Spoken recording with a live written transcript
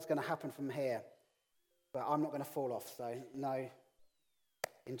going to happen from here. But I'm not going to fall off, so no,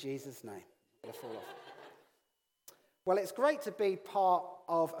 in Jesus' name, I'm going to fall off. Well, it's great to be part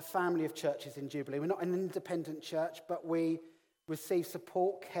of a family of churches in Jubilee. We're not an independent church, but we receive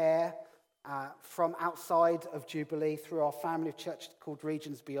support, care from outside of Jubilee through our family of churches called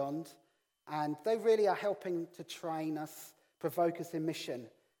Regions Beyond. And they really are helping to train us, provoke us in mission.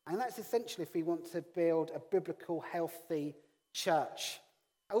 And that's essentially if we want to build a biblical, healthy church.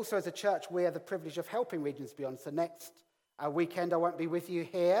 Also, as a church, we have the privilege of helping Regions Beyond. So next weekend, I won't be with you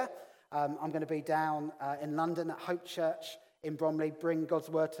here. I'm going to be down in London at Hope Church in Bromley, bring God's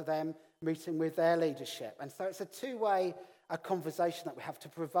word to them, meeting with their leadership. And so it's a two-way conversation that we have to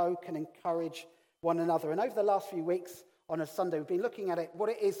provoke and encourage one another. And over the last few weeks on a Sunday, we've been looking at it, what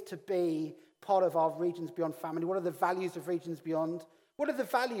it is to be part of our Regions Beyond family. What are the values of Regions Beyond? What are the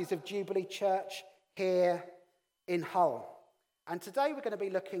values of Jubilee Church here in Hull? And today we're going to be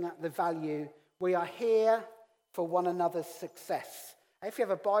looking at the value, we are here for one another's success. If you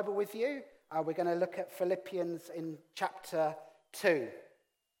have a Bible with you, we're going to look at Philippians in chapter 2.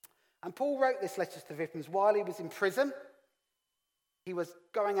 And Paul wrote this letter to the Philippians while he was in prison. He was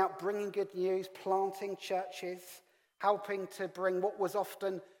going out bringing good news, planting churches, helping to bring what was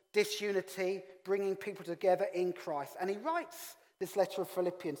often disunity, bringing people together in Christ. And he writes this letter of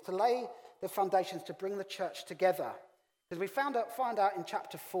Philippians to lay the foundations to bring the church together. Because we find out in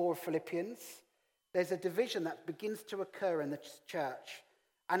chapter 4 of Philippians, there's a division that begins to occur in the church.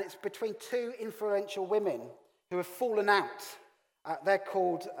 And it's between two influential women who have fallen out. They're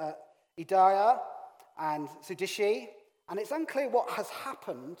called Euodia and Syntyche. And it's unclear what has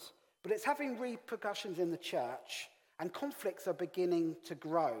happened, but it's having repercussions in the church. And conflicts are beginning to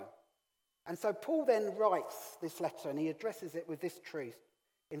grow. And so Paul then writes this letter and he addresses it with this truth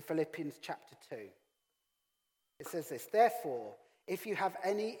in Philippians chapter 2. It says this, therefore, if you have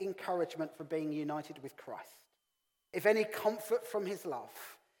any encouragement for being united with Christ, if any comfort from his love,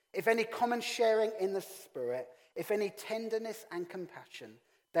 if any common sharing in the Spirit, if any tenderness and compassion,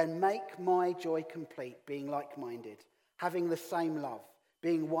 then make my joy complete, being like-minded, having the same love,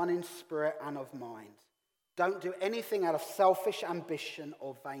 being one in spirit and of mind. Don't do anything out of selfish ambition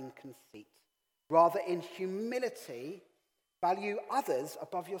or vain conceit. Rather, in humility, value others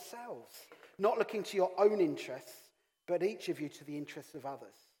above yourselves, not looking to your own interests, but each of you to the interests of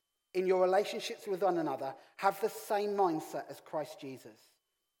others. In your relationships with one another, have the same mindset as Christ Jesus,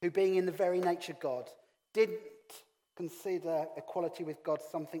 who being in the very nature God, didn't consider equality with God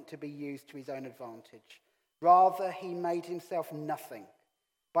something to be used to his own advantage. Rather, he made himself nothing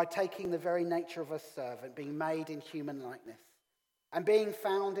by taking the very nature of a servant, being made in human likeness. And being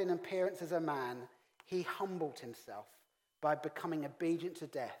found in appearance as a man, he humbled himself by becoming obedient to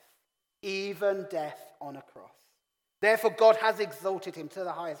death, even death on a cross. Therefore, God has exalted him to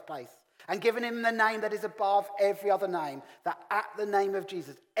the highest place and given him the name that is above every other name, that at the name of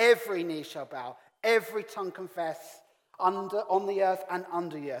Jesus, every knee shall bow, every tongue confess on the earth and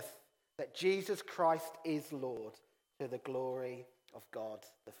under the earth, that Jesus Christ is Lord, to the glory of God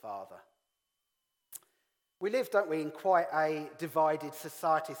the Father. We live, don't we, in quite a divided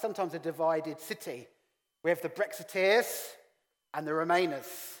society, sometimes a divided city. We have the Brexiteers and the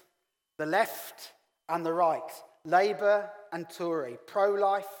Remainers, the left and the right, Labour and Tory,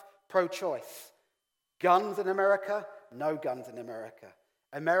 pro-life, pro-choice, guns in America, no guns in America,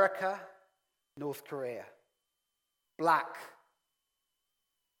 America, North Korea, black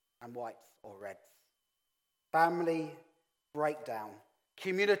and whites or reds, family breakdown,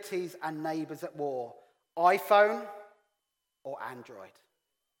 communities and neighbours at war, iPhone or Android.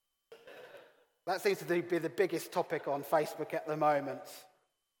 That seems to be the biggest topic on Facebook at the moment.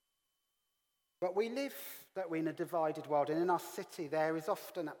 But we live, don't we, in a divided world, and in our city there is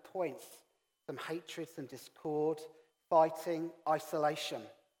often at points some hatred, some discord, fighting, isolation.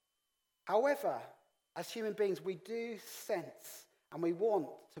 However, as human beings, we do sense and we want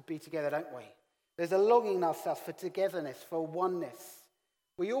to be together, don't we? There's a longing in ourselves for togetherness, for oneness.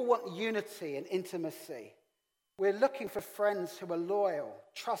 We all want unity and intimacy. We're looking for friends who are loyal,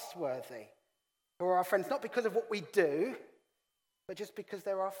 trustworthy, who are our friends, not because of what we do, but just because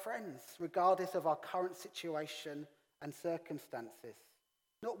they're our friends, regardless of our current situation and circumstances.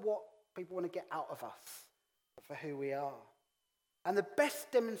 Not what people want to get out of us, but for who we are. And the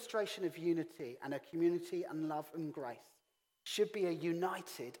best demonstration of unity and a community and love and grace should be a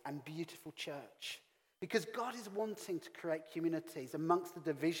united and beautiful church. Because God is wanting to create communities amongst the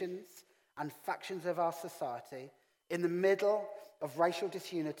divisions and factions of our society, in the middle of racial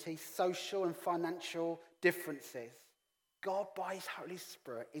disunity, social and financial differences. God, by his Holy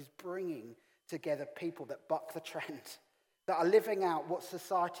Spirit, is bringing together people that buck the trend, that are living out what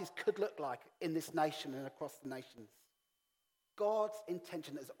societies could look like in this nation and across the nations. God's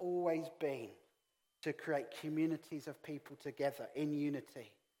intention has always been to create communities of people together in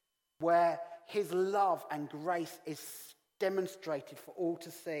unity, where his love and grace is demonstrated for all to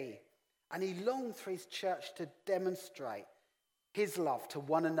see. And he longed for his church to demonstrate his love to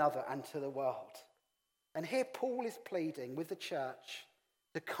one another and to the world. And here Paul is pleading with the church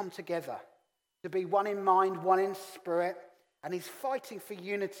to come together, to be one in mind, one in spirit, and he's fighting for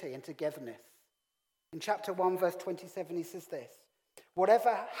unity and togetherness. In chapter 1, verse 27, he says this: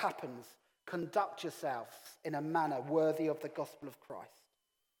 "Whatever happens, conduct yourselves in a manner worthy of the gospel of Christ.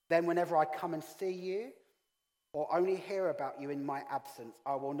 Then whenever I come and see you, or only hear about you in my absence,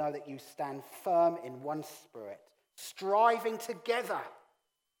 I will know that you stand firm in one spirit, striving together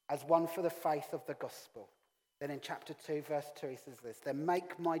as one for the faith of the gospel." Then in chapter 2, verse 2, he says this: "Then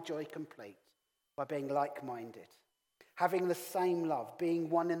make my joy complete by being like-minded, having the same love, being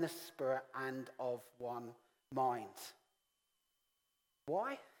one in the spirit and of one mind."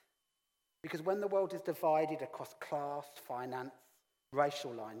 Why? Because when the world is divided across class, finance,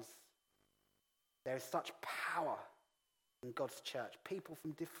 racial lines, there is such power in God's church. People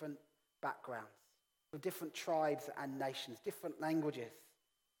from different backgrounds, from different tribes and nations, different languages,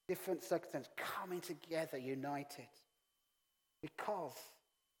 different circumstances, coming together united. Because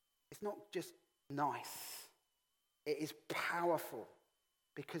it's not just nice, it is powerful.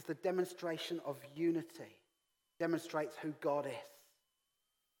 Because the demonstration of unity demonstrates who God is.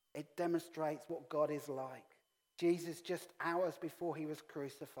 It demonstrates what God is like. Jesus, just hours before he was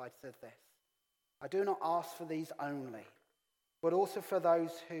crucified, said this: "I do not ask for these only, but also for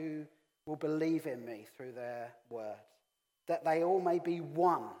those who will believe in me through their word, that they all may be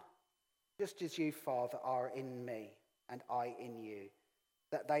one, just as you, Father, are in me and I in you,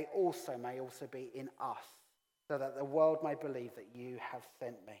 that they also may also be in us, so that the world may believe that you have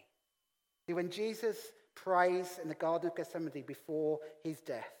sent me." See, when Jesus prays in the Garden of Gethsemane before his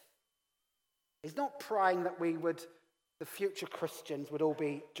death, he's not praying that the future Christians would all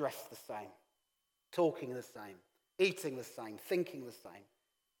be dressed the same, talking the same, eating the same, thinking the same.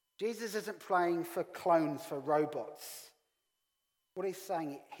 Jesus isn't praying for clones, for robots. What he's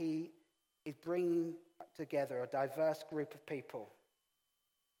saying, he is bringing together a diverse group of people.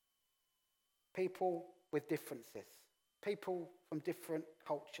 People with differences. People from different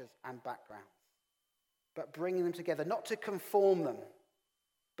cultures and backgrounds. But bringing them together, not to conform them,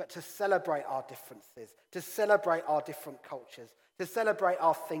 but to celebrate our differences, to celebrate our different cultures, to celebrate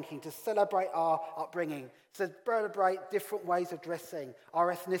our thinking, to celebrate our upbringing, to celebrate different ways of dressing,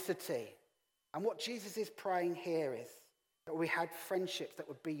 our ethnicity. And what Jesus is praying here is that we had friendships that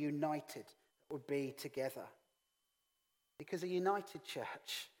would be united, that would be together. Because a united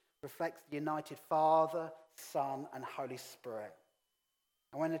church reflects the united Father, Son, and Holy Spirit.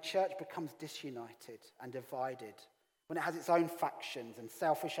 And when a church becomes disunited and divided, when it has its own factions and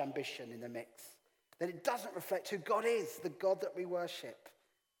selfish ambition in the mix, then it doesn't reflect who God is, the God that we worship.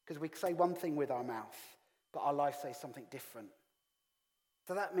 Because we say one thing with our mouth, but our life says something different.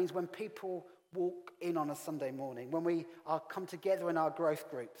 So that means when people walk in on a Sunday morning, when we come together in our growth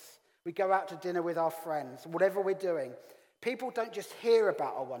groups, we go out to dinner with our friends, whatever we're doing, people don't just hear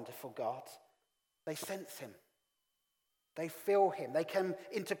about our wonderful God, they sense him. They feel him. They come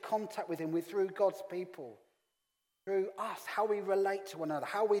into contact with him through God's people. Through us, how we relate to one another,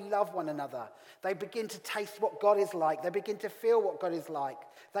 how we love one another. They begin to taste what God is like. They begin to feel what God is like.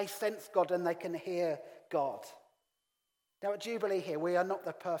 They sense God and they can hear God. Now at Jubilee here, we are not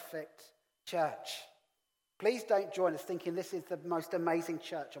the perfect church. Please don't join us thinking this is the most amazing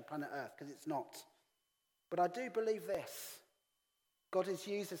church on planet Earth, because it's not. But I do believe this. God has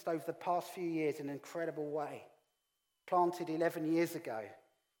used us over the past few years in an incredible way. Planted 11 years ago.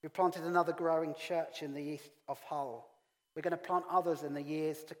 We planted another growing church in the east of Hull. We're going to plant others in the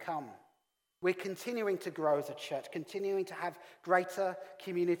years to come. We're continuing to grow as a church, continuing to have greater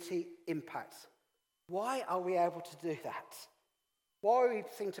community impact. Why are we able to do that? Why do we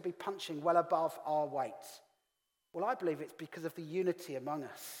seem to be punching well above our weight? Well, I believe it's because of the unity among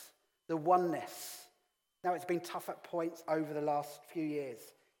us, the oneness. Now, it's been tough at points over the last few years.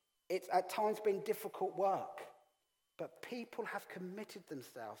 It's at times been difficult work. But people have committed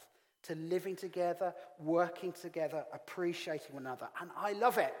themselves to living together, working together, appreciating one another. And I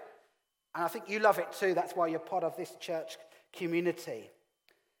love it. And I think you love it too. That's why you're part of this church community.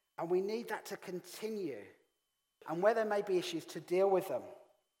 And we need that to continue. And where there may be issues, to deal with them.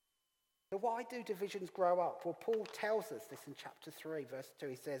 So why do divisions grow up? Well, Paul tells us this in chapter 3, verse 2.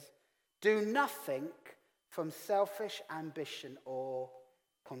 He says, "Do nothing from selfish ambition or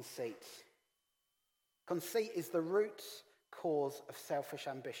conceit." Conceit is the root cause of selfish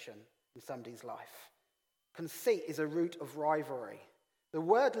ambition in somebody's life. Conceit is a root of rivalry. The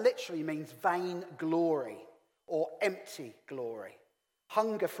word literally means vain glory or empty glory.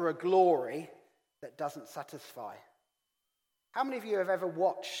 Hunger for a glory that doesn't satisfy. How many of you have ever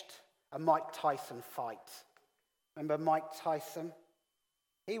watched a Mike Tyson fight? Remember Mike Tyson?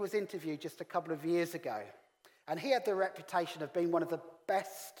 He was interviewed just a couple of years ago, and he had the reputation of being one of the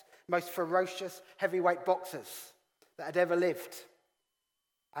best, most ferocious heavyweight boxers that had ever lived.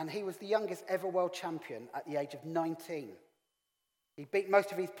 And he was the youngest ever world champion at the age of 19. He beat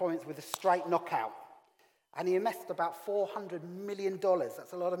most of his opponents with a straight knockout. And he amassed about $400 million,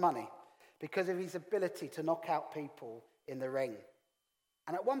 that's a lot of money, because of his ability to knock out people in the ring.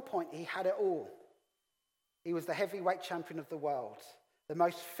 And at one point, he had it all. He was the heavyweight champion of the world, the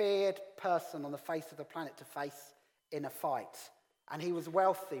most feared person on the face of the planet to face in a fight. And he was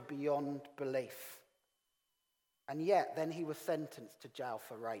wealthy beyond belief. And yet, then he was sentenced to jail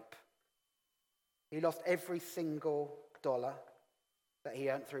for rape. He lost every single dollar that he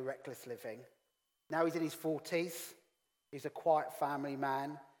earned through reckless living. Now he's in his 40s. He's a quiet family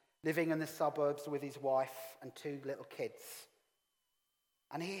man, living in the suburbs with his wife and 2 little kids.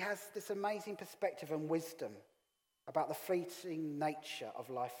 And he has this amazing perspective and wisdom about the fleeting nature of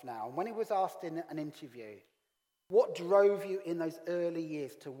life now. And when he was asked in an interview, what drove you in those early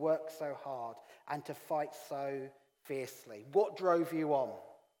years to work so hard and to fight so fiercely? What drove you on?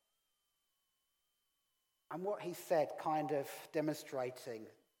 And what he said, kind of demonstrating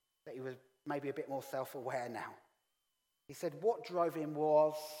that he was maybe a bit more self-aware now. He said what drove him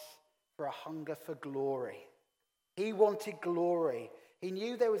was for a hunger for glory. He wanted glory. He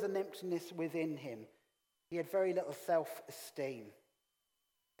knew there was an emptiness within him. He had very little self-esteem.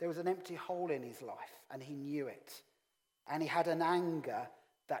 There was an empty hole in his life, and he knew it. And he had an anger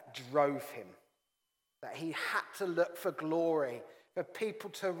that drove him, that he had to look for glory, for people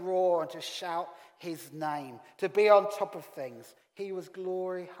to roar and to shout his name, to be on top of things. He was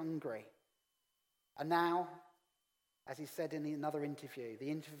glory hungry. And now, as he said in another interview, the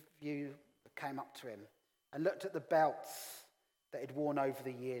interviewer came up to him and looked at the belts that he'd worn over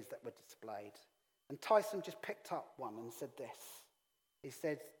the years that were displayed. And Tyson just picked up one and said this. He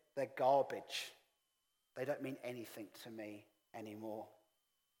said, they're garbage. They don't mean anything to me anymore.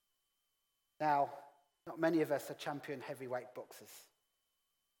 Now, not many of us are champion heavyweight boxers.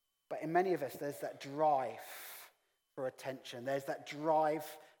 But in many of us, there's that drive for attention. There's that drive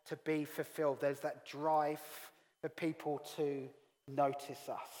to be fulfilled. There's that drive for people to notice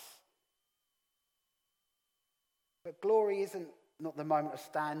us. But glory isn't not the moment of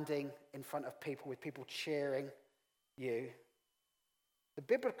standing in front of people with people cheering you. The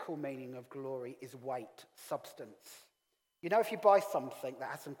biblical meaning of glory is weight, substance. You know, if you buy something that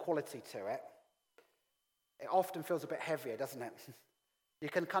has some quality to it, it often feels a bit heavier, doesn't it? You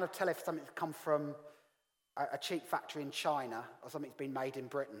can kind of tell if something's come from a cheap factory in China or something's been made in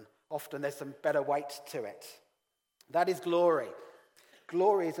Britain. Often there's some better weight to it. That is glory.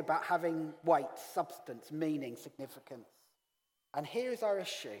 Glory is about having weight, substance, meaning, significance. And here is our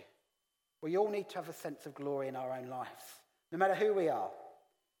issue. We all need to have a sense of glory in our own lives, no matter who we are.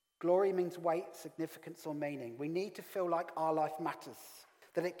 Glory means weight, significance, or meaning. We need to feel like our life matters,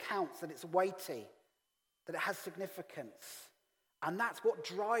 that it counts, that it's weighty, that it has significance. And that's what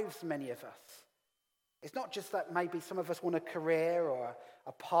drives many of us. It's not just that maybe some of us want a career or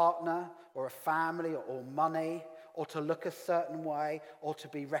a partner or a family or money or to look a certain way or to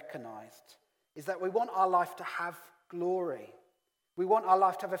be recognized. It's that we want our life to have glory. We want our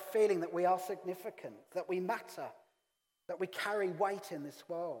life to have a feeling that we are significant, that we matter, that we carry weight in this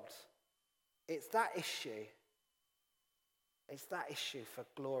world. It's that issue. It's that issue for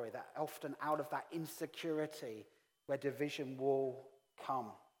glory, that often out of that insecurity where division will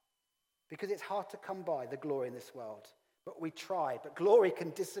come. Because it's hard to come by the glory in this world. But we try. But glory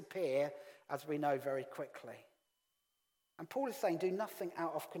can disappear, as we know, very quickly. And Paul is saying, do nothing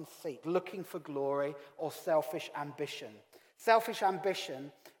out of conceit, looking for glory or selfish ambition. Selfish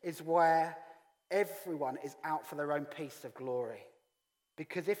ambition is where everyone is out for their own piece of glory.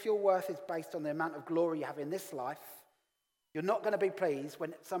 Because if your worth is based on the amount of glory you have in this life, you're not going to be pleased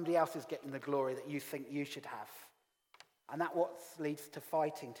when somebody else is getting the glory that you think you should have. And that what leads to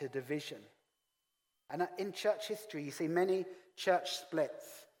fighting, to division. And in church history, you see many church splits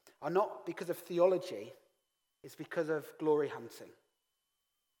are not because of theology, it's because of glory hunting.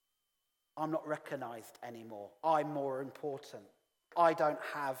 I'm not recognized anymore. I'm more important. I don't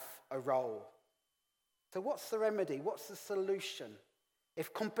have a role. So what's the remedy? What's the solution?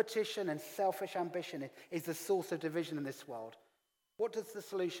 If competition and selfish ambition is the source of division in this world, what does the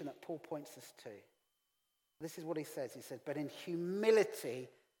solution that Paul points us to? This is what he says. He says, but in humility,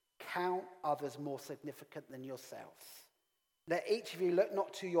 count others more significant than yourselves. Let each of you look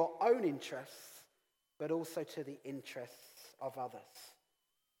not to your own interests, but also to the interests of others.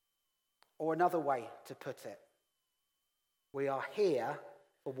 Or another way to put it, we are here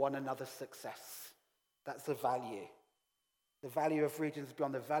for one another's success. That's the value. The value of Regions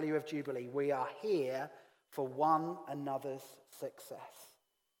Beyond, the value of Jubilee. We are here for one another's success.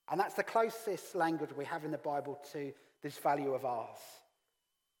 And that's the closest language we have in the Bible to this value of ours.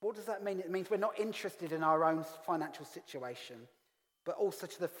 What does that mean? It means we're not interested in our own financial situation, but also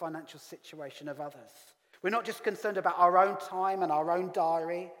to the financial situation of others. We're not just concerned about our own time and our own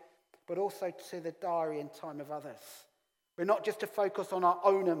diary, but also to the diary and time of others. We're not just to focus on our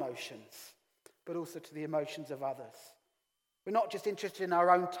own emotions, but also to the emotions of others. We're not just interested in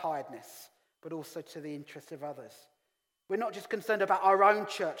our own tiredness, but also to the interests of others. We're not just concerned about our own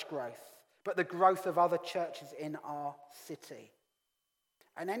church growth, but the growth of other churches in our city.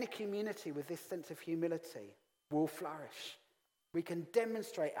 And any community with this sense of humility will flourish. We can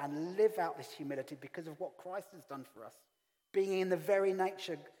demonstrate and live out this humility because of what Christ has done for us. Being in the very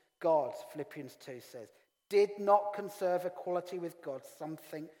nature God, Philippians 2 says, did not conserve equality with God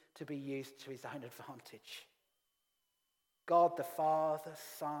something to be used to his own advantage. God the Father,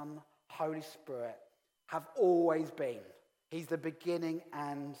 Son, Holy Spirit have always been. He's the beginning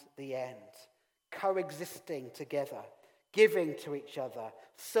and the end. Coexisting together, giving to each other,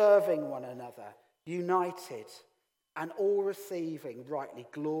 serving one another, united, and all receiving rightly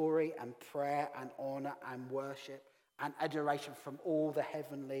glory and prayer and honor and worship and adoration from all the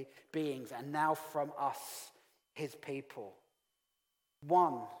heavenly beings, and now from us, his people.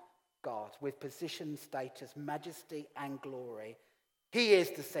 One God with position, status, majesty, and glory. He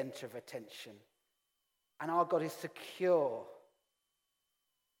is the center of attention. And our God is secure.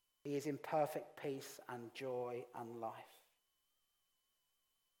 He is in perfect peace and joy and life.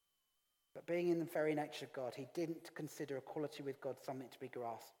 But being in the very nature of God, he didn't consider equality with God something to be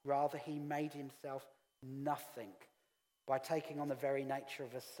grasped. Rather, he made himself nothing by taking on the very nature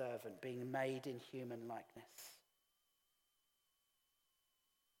of a servant, being made in human likeness.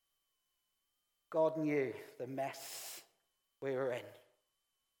 God knew the mess we were in,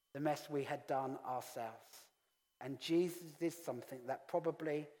 the mess we had done ourselves. And Jesus did something that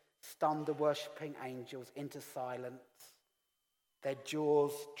probably stunned the worshipping angels into silence. Their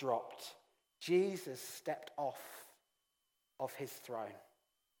jaws dropped. Jesus stepped off of his throne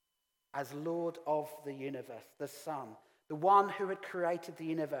as Lord of the universe, the Son, the one who had created the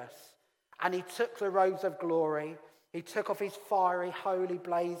universe. And he took the robes of glory. He took off his fiery, holy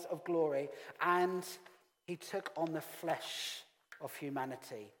blaze of glory, and he took on the flesh of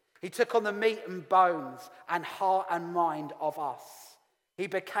humanity. He took on the meat and bones and heart and mind of us. He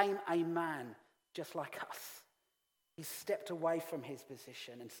became a man just like us. He stepped away from his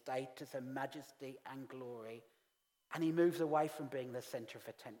position and status and majesty and glory, and he moves away from being the center of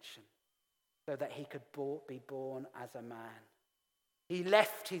attention so that he could be born as a man. He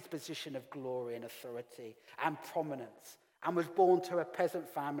left his position of glory and authority and prominence and was born to a peasant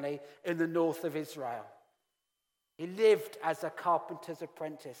family in the north of Israel. He lived as a carpenter's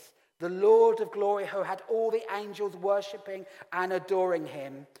apprentice. The Lord of glory, who had all the angels worshipping and adoring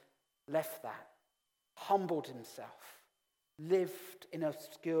him, left that, humbled himself, lived an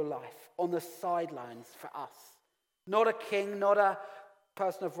obscure life on the sidelines for us. Not a king, not a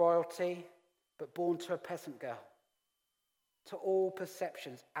person of royalty, but born to a peasant girl. To all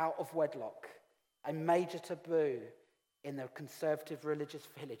perceptions, out of wedlock, a major taboo in the conservative religious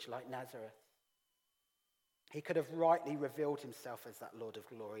village like Nazareth. He could have rightly revealed himself as that Lord of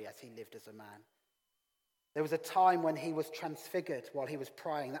glory as he lived as a man. There was a time when he was transfigured while he was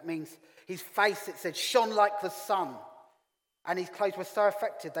praying. That means his face, it said, shone like the sun. And his clothes were so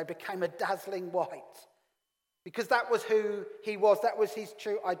affected, they became a dazzling white. Because that was who he was. That was his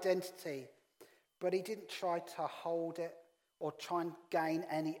true identity. But he didn't try to hold it or try and gain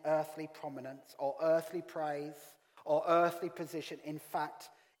any earthly prominence or earthly praise or earthly position. In fact,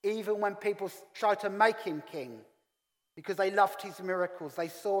 even when people tried to make him king because they loved his miracles, they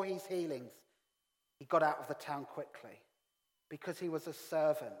saw his healings, he got out of the town quickly because he was a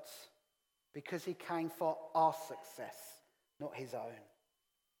servant, because he came for our success, not his own.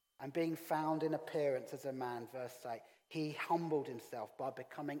 And being found in appearance as a man, verse 8, he humbled himself by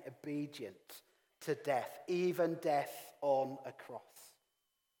becoming obedient to death, even death on a cross.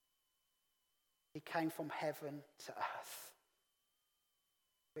 He came from heaven to earth,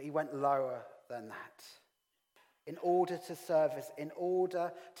 but he went lower than that. In order to serve us, in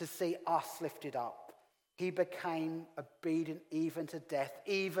order to see us lifted up, he became obedient even to death,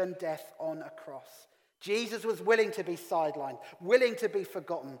 even death on a cross. Jesus was willing to be sidelined, willing to be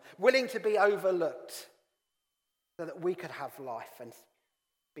forgotten, willing to be overlooked so that we could have life and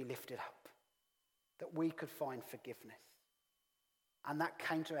be lifted up, that we could find forgiveness. And that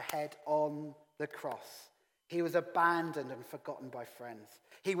came to a head on the cross. He was abandoned and forgotten by friends.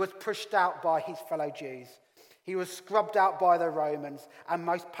 He was pushed out by his fellow Jews. He was scrubbed out by the Romans, and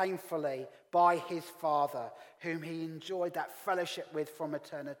most painfully by his Father, whom he enjoyed that fellowship with from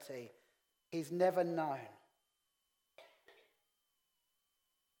eternity. He's never known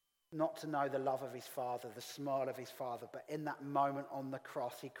not to know the love of his Father, the smile of his Father. But in that moment on the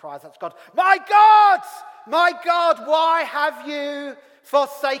cross, he cries out to God, my God, why have you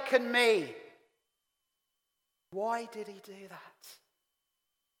forsaken me? Why did he do that?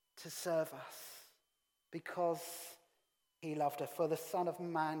 To serve us. Because he loved us. For the Son of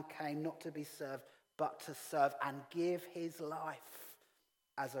Man came not to be served, but to serve and give his life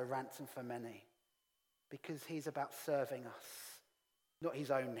as a ransom for many. Because he's about serving us, not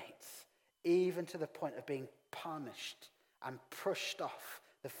his own needs, even to the point of being punished and pushed off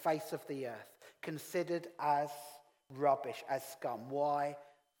the face of the earth, considered as rubbish, as scum. Why?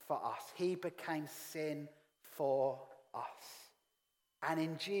 For us. He became sin for us. And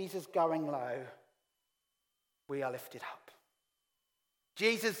in Jesus going low, we are lifted up.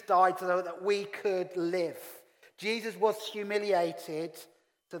 Jesus died so that we could live. Jesus was humiliated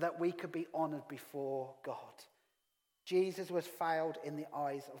so that we could be honored before God. Jesus was failed in the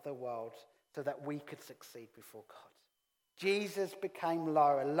eyes of the world so that we could succeed before God. Jesus became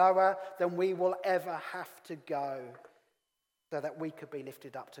lower than we will ever have to go so that we could be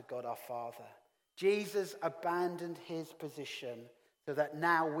lifted up to God our Father. Jesus abandoned his position so that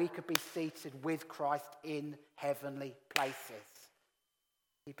now we could be seated with Christ in heavenly places.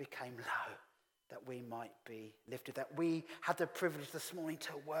 He became low that we might be lifted, that we had the privilege this morning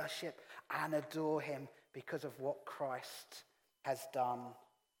to worship and adore him because of what Christ has done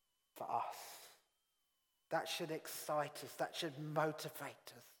for us. That should excite us. That should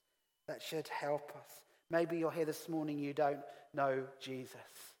motivate us. That should help us. Maybe you're here this morning, you don't know Jesus.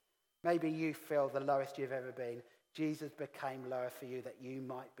 Maybe you feel the lowest you've ever been. Jesus became lower for you that you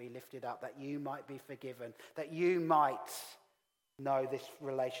might be lifted up, that you might be forgiven, that you might know this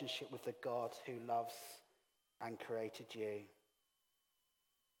relationship with the God who loves and created you.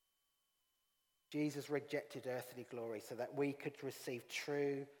 Jesus rejected earthly glory so that we could receive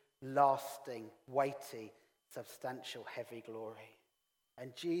true, lasting, weighty, substantial, heavy glory.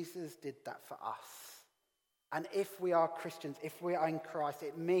 And Jesus did that for us. And if we are Christians, if we are in Christ,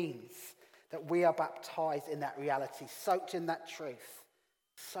 it means that we are baptized in that reality, soaked in that truth,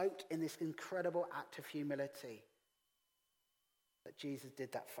 soaked in this incredible act of humility, that Jesus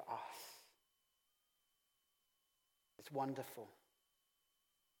did that for us. It's wonderful.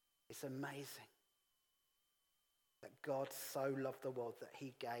 It's amazing that God so loved the world that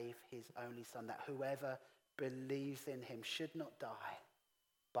he gave his only Son, that whoever believes in him should not die,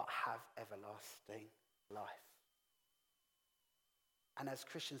 but have everlasting life. And as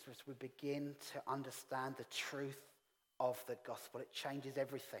Christians, as we begin to understand the truth of the gospel, it changes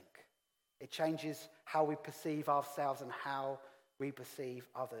everything. It changes how we perceive ourselves and how we perceive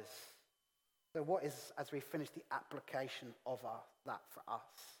others. So what is, as we finish, the application of that for us?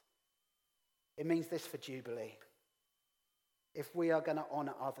 It means this for Jubilee. If we are going to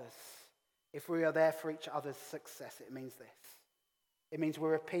honour others, if we are there for each other's success, it means this. It means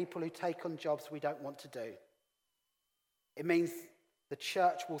we're a people who take on jobs we don't want to do. It means the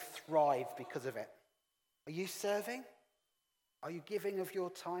church will thrive because of it. Are you serving? Are you giving of your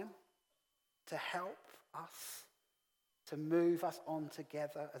time to help us, to move us on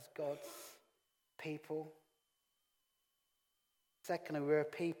together as God's people? Secondly, we're a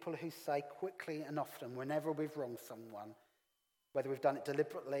people who say quickly and often, whenever we've wronged someone, whether we've done it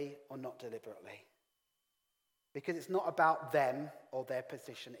deliberately or not deliberately. Because it's not about them or their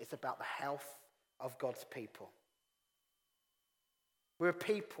position, it's about the health of God's people. We're a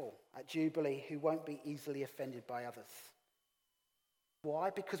people at Jubilee who won't be easily offended by others. Why?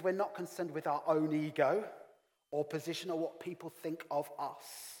 Because we're not concerned with our own ego or position or what people think of us.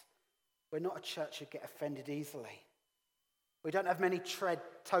 We're not a church who get offended easily. We don't have many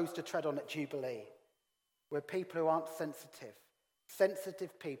toes to tread on at Jubilee. We're people who aren't sensitive.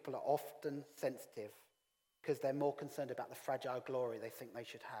 Sensitive people are often sensitive because they're more concerned about the fragile glory they think they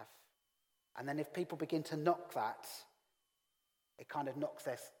should have. And then if people begin to knock that, it kind of knocks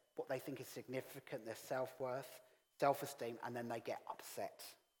what they think is significant, their self-worth, self-esteem, and then they get upset.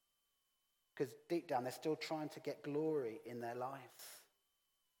 Because deep down, they're still trying to get glory in their lives.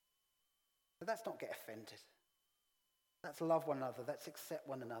 But that's not get offended. That's love one another. That's accept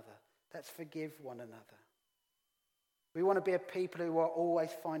one another. Let's forgive one another. We want to be a people who are always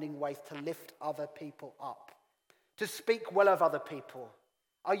finding ways to lift other people up, to speak well of other people.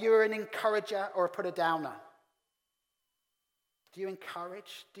 Are you an encourager or a putter downer? Do you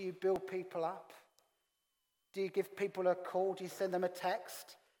encourage? Do you build people up? Do you give people a call? Do you send them a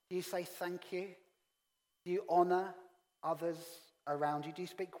text? Do you say thank you? Do you honour others around you? Do you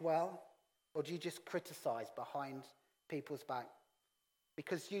speak well? Or do you just criticise behind people's back?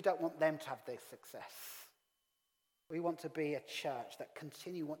 Because you don't want them to have this success. We want to be a church that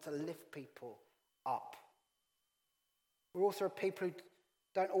want to lift people up. We're also a people who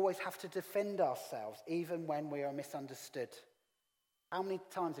don't always have to defend ourselves, even when we are misunderstood. How many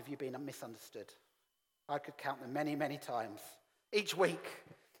times have you been misunderstood? I could count them many, many times. Each week,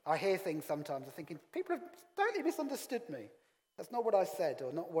 I hear things sometimes. I'm thinking, people have totally misunderstood me. That's not what I said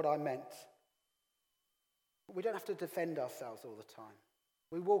or not what I meant. But we don't have to defend ourselves all the time.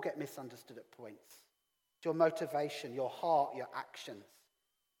 We will get misunderstood at points. It's your motivation, your heart, your actions.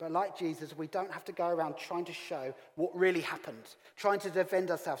 But like Jesus, we don't have to go around trying to show what really happened, trying to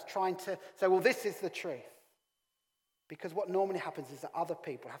defend ourselves, trying to say, well, this is the truth. Because what normally happens is that other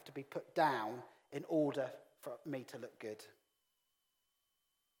people have to be put down in order for me to look good.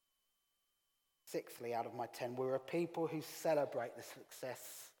 Sixthly, out of my 10, we're a people who celebrate the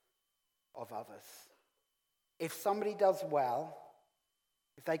success of others. If somebody does well,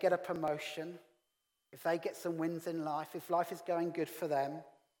 if they get a promotion, if they get some wins in life, if life is going good for them,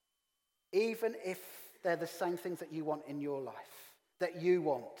 even if they're the same things that you want in your life, that you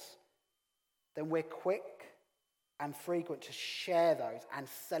want, then we're quick and frequent to share those and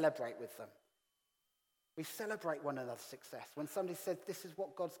celebrate with them. We celebrate one another's success. When somebody says, this is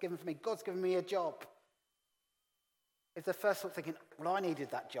what God's given for me, God's given me a job. If the first one thinking, well, I needed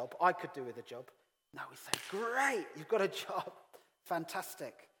that job, I could do with a job. No, we say, great, you've got a job.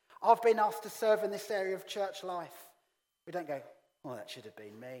 Fantastic. I've been asked to serve in this area of church life. We don't go, oh, that should have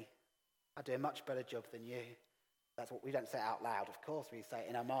been me. I do a much better job than you. That's what we don't say out loud, of course. We say it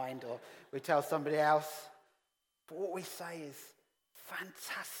in our mind or we tell somebody else. But what we say is,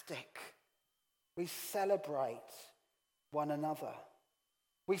 fantastic. We celebrate one another.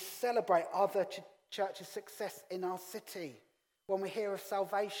 We celebrate other churches' success in our city. When we hear of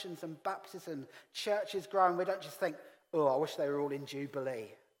salvations and baptism, churches growing, we don't just think, oh, I wish they were all in Jubilee.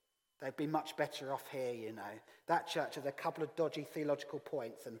 They'd be much better off here, you know. That church has a couple of dodgy theological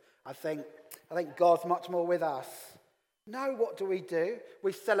points, and I think God's much more with us. No, what do?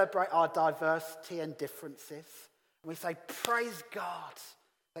 We celebrate our diversity and differences. And we say, praise God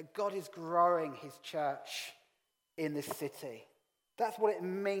that God is growing his church in this city. That's what it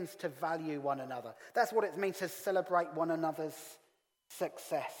means to value one another. That's what it means to celebrate one another's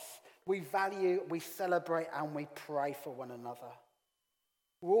success. We value, we celebrate, and we pray for one another.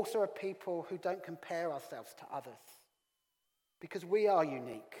 We're also a people who don't compare ourselves to others because we are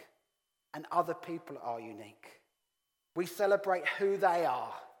unique and other people are unique. We celebrate who they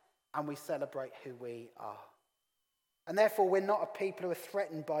are and we celebrate who we are. And therefore, we're not a people who are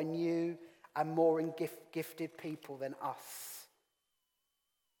threatened by new and more gifted people than us.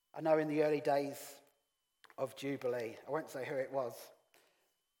 I know in the early days of Jubilee, I won't say who it was,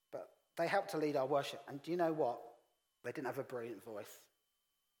 but they helped to lead our worship. And do you know what? They didn't have a brilliant voice.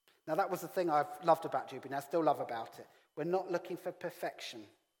 Now, that was the thing I've loved about Jubilee, and I still love about it. We're not looking for perfection,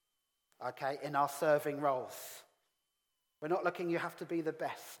 okay, in our serving roles. We're not looking, you have to be the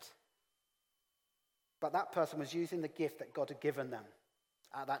best. But that person was using the gift that God had given them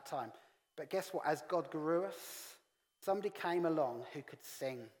at that time. But guess what? As God grew us, somebody came along who could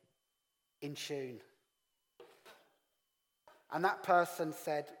sing in tune. And that person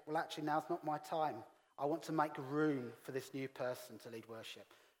said, well, actually, now's not my time. I want to make room for this new person to lead worship.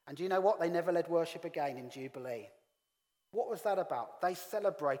 And do you know what? They never led worship again in Jubilee. What was that about? They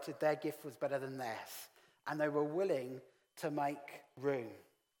celebrated their gift was better than theirs. And they were willing to make room.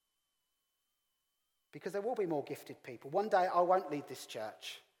 Because there will be more gifted people. One day I won't lead this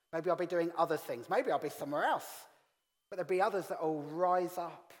church. Maybe I'll be doing other things. Maybe I'll be somewhere else. But there'll be others that will rise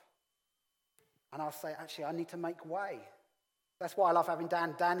up. And I'll say, actually, I need to make way. That's why I love having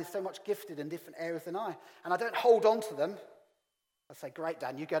Dan. Dan is so much gifted in different areas than I. And I don't hold on to them. I say, great,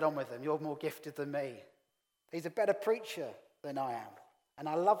 Dan, you get on with them. You're more gifted than me. He's a better preacher than I am. And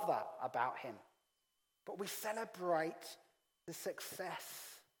I love that about him. But we celebrate the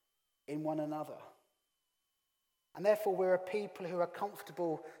success in one another. And therefore, we're a people who are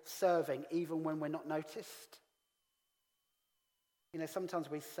comfortable serving even when we're not noticed. You know, sometimes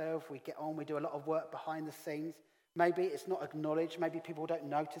we serve, we get on, we do a lot of work behind the scenes. Maybe it's not acknowledged. Maybe people don't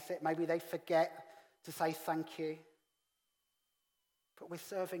notice it. Maybe they forget to say thank you. But we're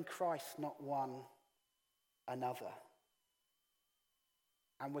serving Christ, not one another.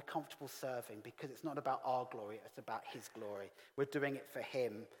 And we're comfortable serving because it's not about our glory, it's about his glory. We're doing it for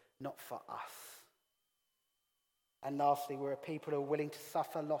him, not for us. And lastly, we're a people who are willing to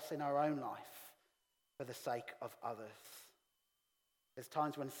suffer loss in our own life for the sake of others. There's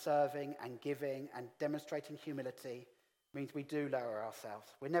times when serving and giving and demonstrating humility means we do lower ourselves.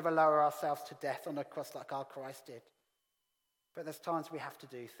 We never lower ourselves to death on a cross like our Christ did. But there's times we have to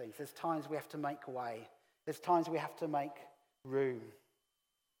do things. There's times we have to make way. There's times we have to make room.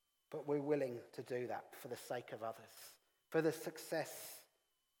 But we're willing to do that for the sake of others, for the success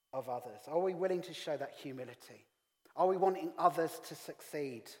of others. Are we willing to show that humility? Are we wanting others to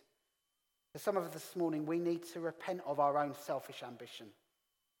succeed? For some of us this morning, we need to repent of our own selfish ambition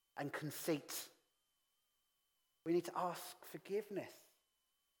and conceit. We need to ask forgiveness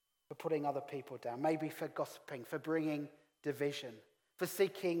for putting other people down, maybe for gossiping, for bringing division, for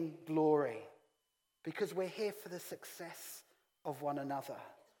seeking glory, because we're here for the success of one another.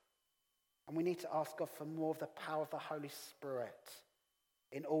 And we need to ask God for more of the power of the Holy Spirit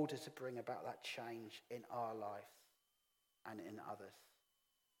in order to bring about that change in our lives and in others.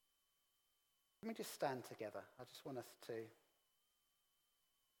 Let me just stand together. I just want us to.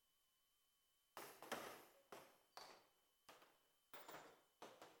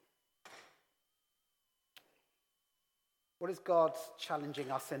 What is God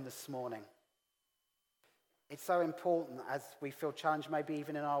challenging us in this morning? It's so important as we feel challenged, maybe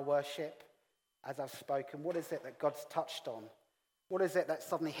even in our worship, as I've spoken. What is it that God's touched on? What is it that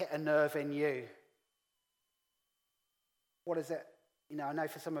suddenly hit a nerve in you? What is it? I know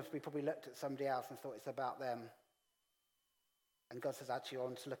for some of us, we probably looked at somebody else and thought it's about them. And God says, actually, I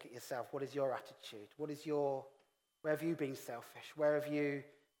want to look at yourself. What is your attitude? Where have you been selfish? Where have you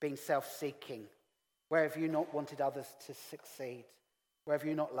been self-seeking? Where have you not wanted others to succeed? Where have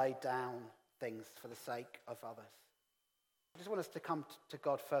you not laid down things for the sake of others? I just want us to come to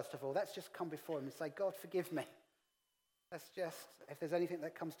God first of all. Let's just come before him and say, God, forgive me. If there's anything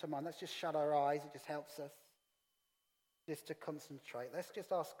that comes to mind, let's just shut our eyes. It just helps us just to concentrate. Let's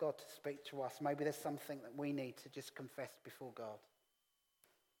just ask God to speak to us. Maybe there's something that we need to just confess before God.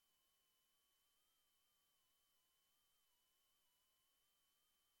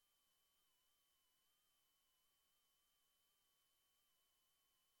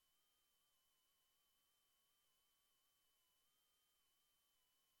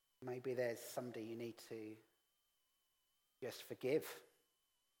 Maybe there's somebody you need to just forgive.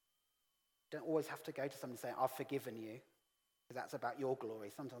 You don't always have to go to somebody saying, I've forgiven you, because that's about your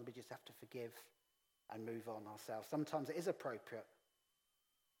glory. Sometimes we just have to forgive and move on ourselves. Sometimes it is appropriate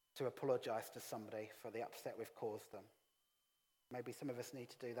to apologize to somebody for the upset we've caused them. Maybe some of us need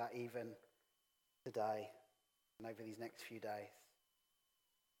to do that even today and over these next few days.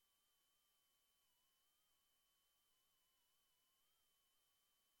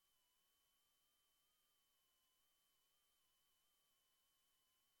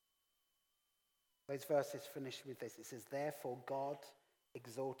 Those verses finish with this. It says, therefore God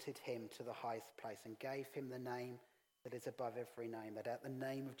exalted him to the highest place and gave him the name that is above every name, that at the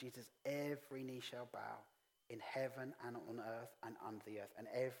name of Jesus every knee shall bow in heaven and on earth and under the earth, and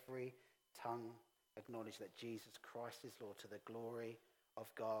every tongue acknowledge that Jesus Christ is Lord, to the glory of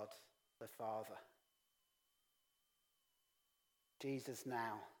God the Father. Jesus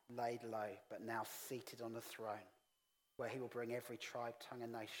now laid low, but now seated on the throne, where he will bring every tribe, tongue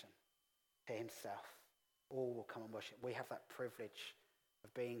and nation to himself. All will come and worship. We have that privilege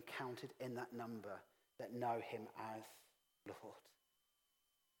of being counted in that number that know him as Lord.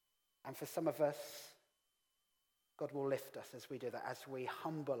 And for some of us, God will lift us as we do that. As we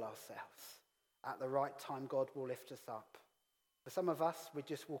humble ourselves, at the right time, God will lift us up. For some of us, we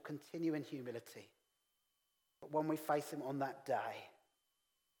just will continue in humility. But when we face him on that day,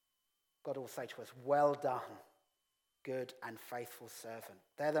 God will say to us, well done, good and faithful servant.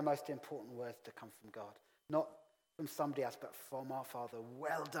 They're the most important words to come from God. Not from somebody else, but from our Father.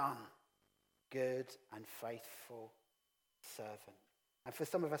 Well done, good and faithful servant. And for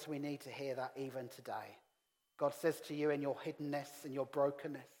some of us, we need to hear that even today. God says to you in your hiddenness and your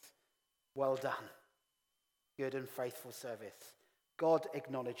brokenness, well done, good and faithful service. God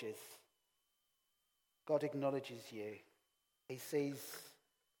acknowledges you. He sees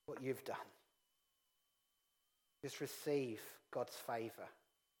what you've done. Just receive God's favour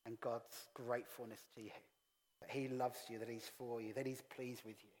and God's gratefulness to you. That he loves you, that he's for you, that he's pleased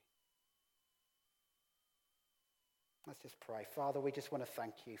with you. Let's just pray. Father, we just want to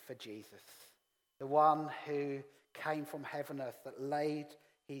thank you for Jesus, the one who came from heaven and earth, that laid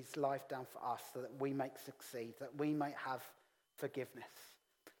his life down for us so that we may succeed, that we may have forgiveness.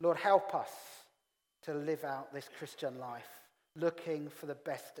 Lord, help us to live out this Christian life, looking for the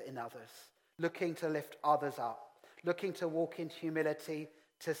best in others, looking to lift others up, looking to walk in humility,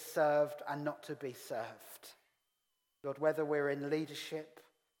 to serve and not to be served. Lord, whether we're in leadership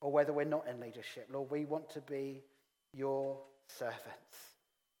or whether we're not in leadership, Lord, we want to be your servants.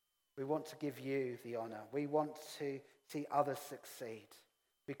 We want to give you the honor. We want to see others succeed,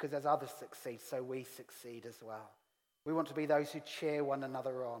 because as others succeed, so we succeed as well. We want to be those who cheer one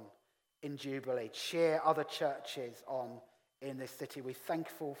another on in Jubilee, cheer other churches on in this city. We're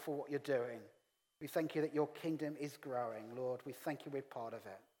thankful for what you're doing. We thank you that your kingdom is growing, Lord. We thank you we're part of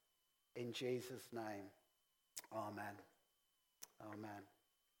it. In Jesus' name, amen. Amen.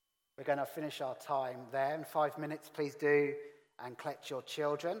 We're going to finish our time there in 5 minutes. Please do and collect your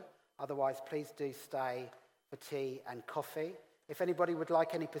children. Otherwise, please do stay for tea and coffee. If anybody would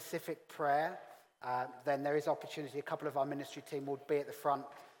like any specific prayer, then there is opportunity. A couple of our ministry team will be at the front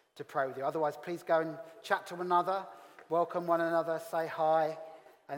to pray with you. Otherwise, please go and chat to one another, welcome one another, say hi.